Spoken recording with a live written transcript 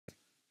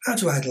How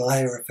to add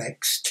layer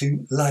effects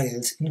to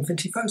layers in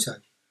Affinity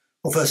Photo.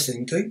 Well, first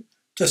thing to do,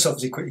 just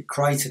obviously quickly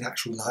create an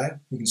actual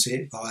layer. You can see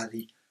it via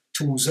the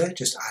tools there,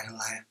 just add a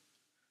layer.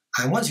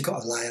 And once you've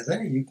got a layer there,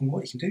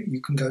 what you can do, you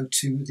can go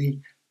to the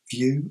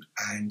View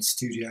and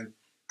Studio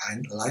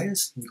and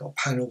Layers. You've got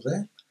a panel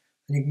there,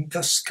 and you can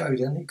just go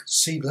down, you can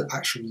see the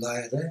actual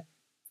layer there.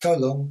 Go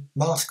along,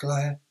 Mask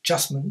Layer,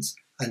 Adjustments,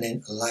 and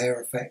then Layer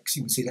Effects.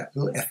 You can see that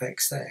little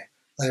FX there,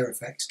 Layer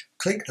Effects.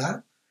 Click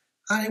that,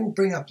 and it will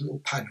bring up a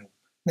little panel.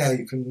 Now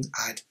you can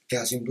add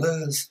Gaussian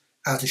blurs,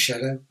 outer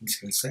shadow. I'm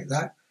just going to select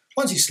that.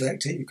 Once you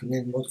select it, you can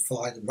then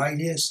modify the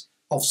radius,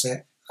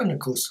 offset, and of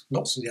course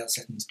lots of the other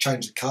settings.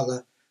 Change the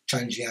colour,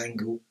 change the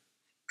angle,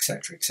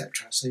 etc.,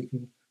 etc. So you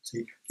can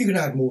see you can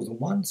add more than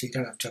one. So you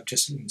don't have to have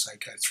just, you can say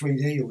go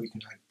 3D, or you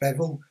can add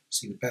bevel.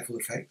 See the bevel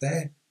effect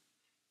there.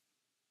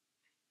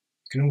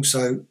 You can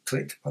also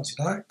click, once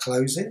you like,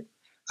 close it,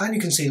 and you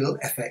can see a little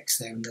FX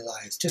there in the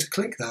layers. Just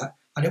click that,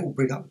 and it will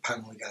bring up the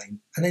panel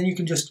again. And then you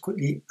can just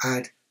quickly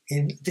add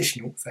in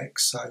additional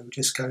effects. So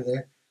just go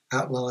there,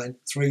 outline,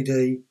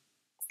 3D,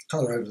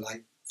 colour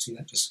overlay. See,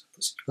 that just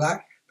puts it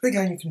black. But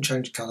again, you can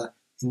change colour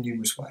in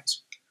numerous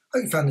ways.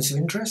 Hope you found this of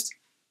interest.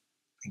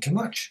 Thank you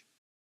much.